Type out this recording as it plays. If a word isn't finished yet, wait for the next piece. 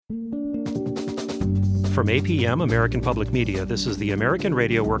From APM, American Public Media, this is the American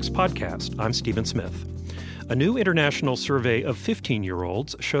Radio Works podcast. I'm Stephen Smith. A new international survey of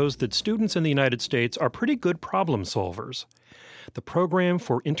 15-year-olds shows that students in the United States are pretty good problem solvers. The Program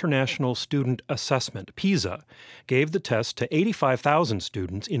for International Student Assessment, PISA, gave the test to 85,000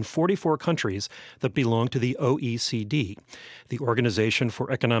 students in 44 countries that belong to the OECD. The Organization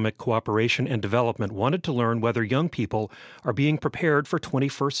for Economic Cooperation and Development wanted to learn whether young people are being prepared for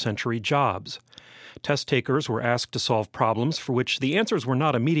 21st century jobs. Test takers were asked to solve problems for which the answers were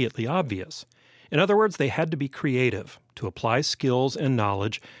not immediately obvious. In other words, they had to be creative, to apply skills and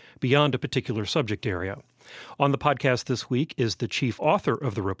knowledge beyond a particular subject area. On the podcast this week is the chief author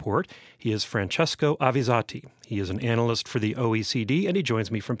of the report. He is Francesco Avisati. He is an analyst for the OECD, and he joins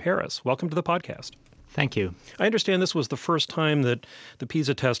me from Paris. Welcome to the podcast. Thank you. I understand this was the first time that the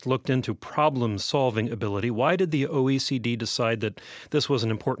PISA test looked into problem-solving ability. Why did the OECD decide that this was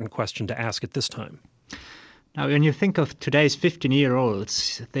an important question to ask at this time? Now, when you think of today's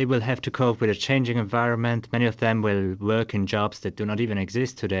 15-year-olds, they will have to cope with a changing environment. Many of them will work in jobs that do not even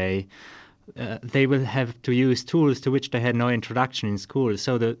exist today. They will have to use tools to which they had no introduction in school.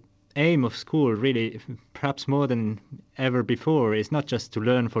 So the aim of school, really, perhaps more than ever before, is not just to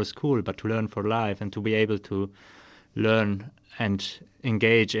learn for school, but to learn for life and to be able to learn and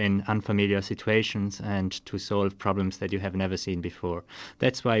engage in unfamiliar situations and to solve problems that you have never seen before.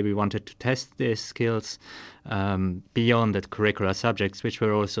 That's why we wanted to test these skills beyond the curricular subjects, which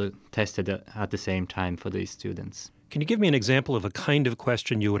were also tested at the same time for these students. Can you give me an example of a kind of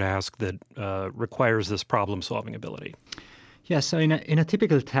question you would ask that requires this problem-solving ability? Yeah, so in a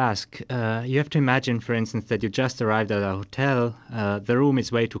typical task, you have to imagine, for instance, that you just arrived at a hotel. The room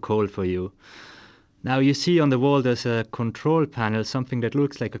is way too cold for you. Now you see on the wall there's a control panel, something that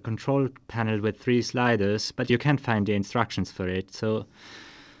looks like a control panel with 3 sliders, but you can't find the instructions for it. So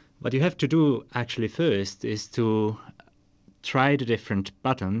what you have to do actually first is to try the different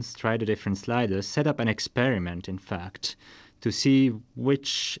buttons, try the different sliders, set up an experiment, in fact, to see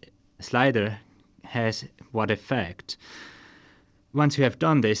which slider has what effect. Once you have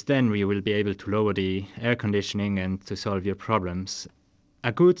done this, then you will be able to lower the air conditioning and to solve your problems.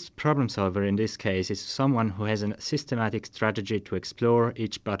 A good problem solver in this case is someone who has a systematic strategy to explore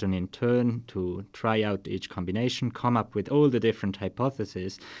each button in turn, to try out each combination, come up with all the different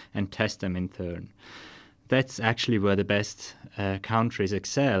hypotheses and test them in turn. That's actually where the best countries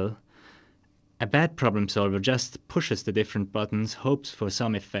excel. A bad problem solver just pushes the different buttons, hopes for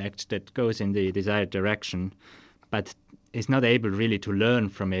some effect that goes in the desired direction, but is not able really to learn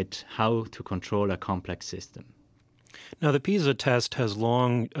from it how to control a complex system. Now, the PISA test has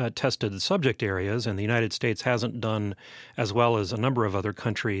long tested the subject areas, and the United States hasn't done as well as a number of other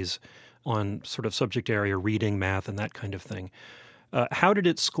countries on sort of subject area reading, math, and that kind of thing. How did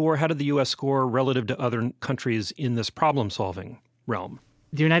it score? How did the U.S. score relative to other countries in this problem-solving realm?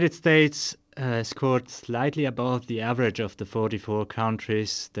 The United States scored slightly above the average of the 44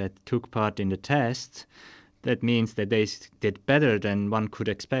 countries that took part in the test. That means that they did better than one could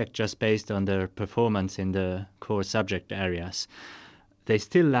expect just based on their performance in the core subject areas. They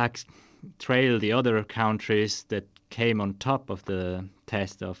still trail the other countries that came on top of the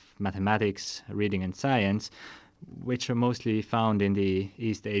test of mathematics, reading and science, which are mostly found in the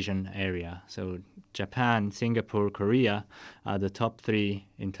East Asian area. So Japan, Singapore, Korea are the top 3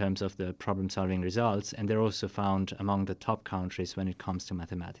 in terms of the problem-solving results, and they're also found among the top countries when it comes to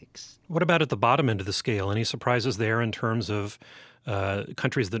mathematics. What about at the bottom end of the scale? Any surprises there in terms of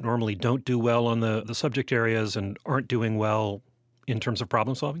countries that normally don't do well on the subject areas and aren't doing well in terms of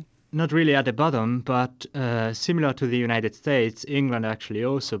problem-solving? Not really at the bottom, but similar to the United States, England actually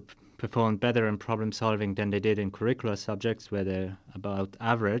also performed better in problem solving than they did in curricular subjects, where they're about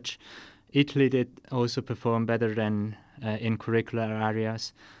average. Italy did also perform better than in curricular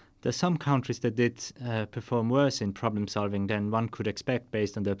areas. There's some countries that did perform worse in problem solving than one could expect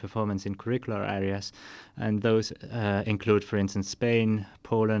based on their performance in curricular areas, and those include, for instance, Spain,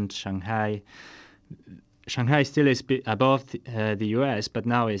 Poland, Shanghai. Shanghai still is above the US, but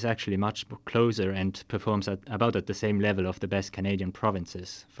now is actually much closer and performs about at the same level of the best Canadian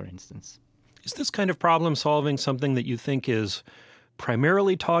provinces, for instance. Is this kind of problem solving something that you think is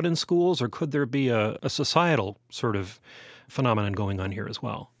primarily taught in schools, or could there be a societal sort of phenomenon going on here as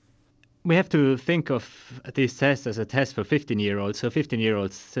well? We have to think of these tests as a test for 15-year-olds. So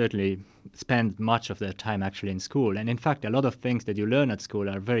 15-year-olds certainly spend much of their time actually in school. And in fact, a lot of things that you learn at school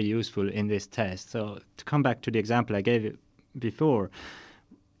are very useful in this test. So to come back to the example I gave before,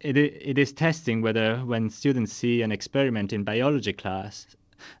 it is testing whether when students see an experiment in biology class,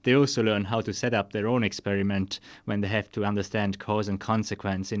 they also learn how to set up their own experiment when they have to understand cause and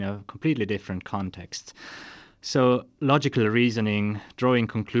consequence in a completely different context. So logical reasoning, drawing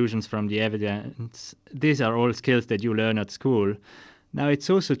conclusions from the evidence, these are all skills that you learn at school. Now, it's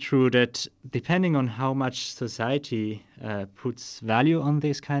also true that depending on how much society puts value on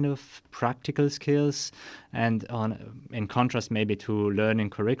these kind of practical skills, and in contrast maybe to learning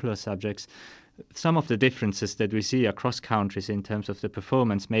curricular subjects, some of the differences that we see across countries in terms of the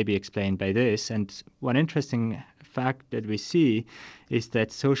performance may be explained by this. And one interesting fact that we see is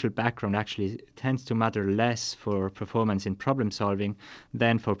that social background actually tends to matter less for performance in problem solving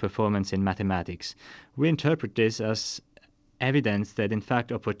than for performance in mathematics. We interpret this as evidence that, in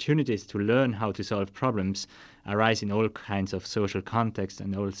fact, opportunities to learn how to solve problems arise in all kinds of social contexts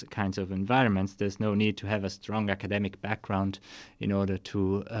and all kinds of environments. There's no need to have a strong academic background in order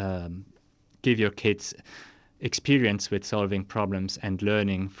to give your kids experience with solving problems and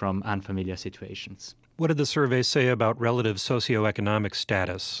learning from unfamiliar situations. What did the survey say about relative socioeconomic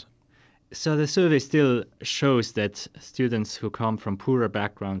status? So the survey still shows that students who come from poorer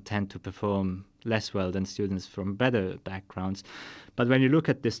background tend to perform less well than students from better backgrounds. But when you look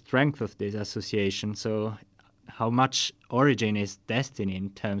at the strength of this association, so how much origin is destiny in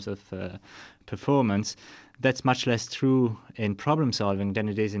terms of performance, that's much less true in problem solving than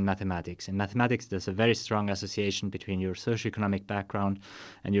it is in mathematics. In mathematics, there's a very strong association between your socioeconomic background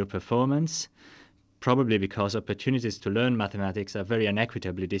and your performance, probably because opportunities to learn mathematics are very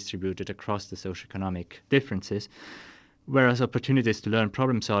unequitably distributed across the socioeconomic differences. Whereas opportunities to learn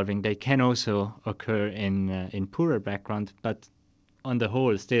problem solving, they can also occur in poorer background, but on the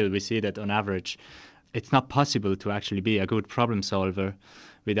whole, still, we see that on average, it's not possible to actually be a good problem solver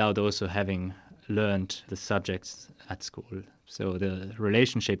without also having learned the subjects at school. So the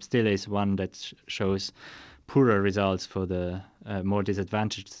relationship still is one that shows poorer results for the more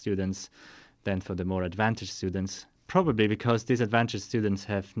disadvantaged students than for the more advantaged students. Probably because disadvantaged students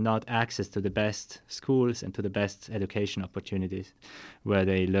have not access to the best schools and to the best education opportunities where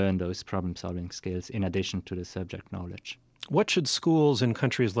they learn those problem-solving skills in addition to the subject knowledge. What should schools in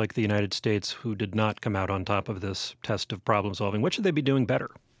countries like the United States who did not come out on top of this test of problem-solving, what should they be doing better?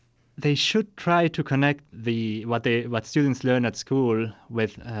 They should try to connect what students learn at school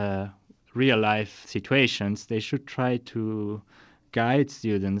with real-life situations. They should try to guide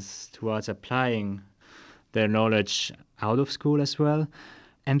students towards applying their knowledge out of school as well.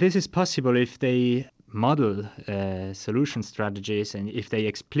 And this is possible if they model solution strategies and if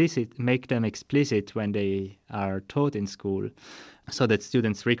they make them explicit when they are taught in school, so that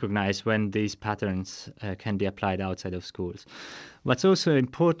students recognize when these patterns can be applied outside of schools. What's also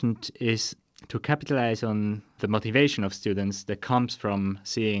important is to capitalize on the motivation of students that comes from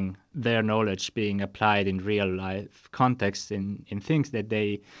seeing their knowledge being applied in real life contexts in things that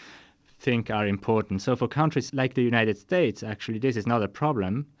they think are important. So for countries like the United States, actually, this is not a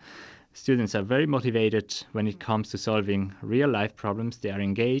problem. Students are very motivated when it comes to solving real life problems. They are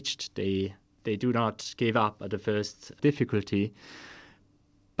engaged. They do not give up at the first difficulty.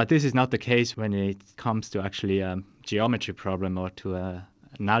 But this is not the case when it comes to actually a geometry problem or to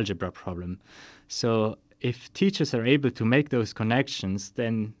an algebra problem. So if teachers are able to make those connections,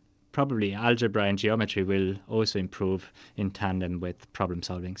 then probably algebra and geometry will also improve in tandem with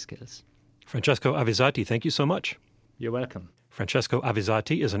problem-solving skills. Francesco Avisati, thank you so much. You're welcome. Francesco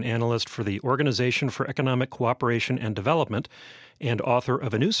Avisati is an analyst for the Organization for Economic Cooperation and Development and author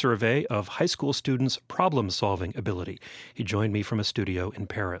of a new survey of high school students' problem-solving ability. He joined me from a studio in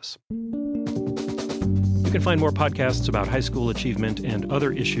Paris. You can find more podcasts about high school achievement and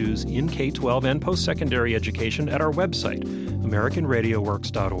other issues in K-12 and post-secondary education at our website,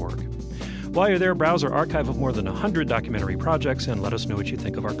 AmericanRadioWorks.org. While you're there, browse our archive of more than 100 documentary projects and let us know what you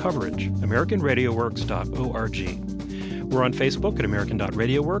think of our coverage, AmericanRadioWorks.org. We're on Facebook at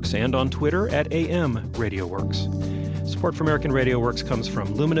American.RadioWorks and on Twitter at AMRadioWorks. Support for American Radio Works comes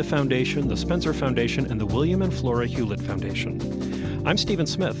from Lumina Foundation, the Spencer Foundation, and the William and Flora Hewlett Foundation. I'm Stephen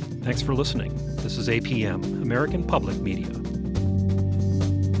Smith. Thanks for listening. This is APM, American Public Media.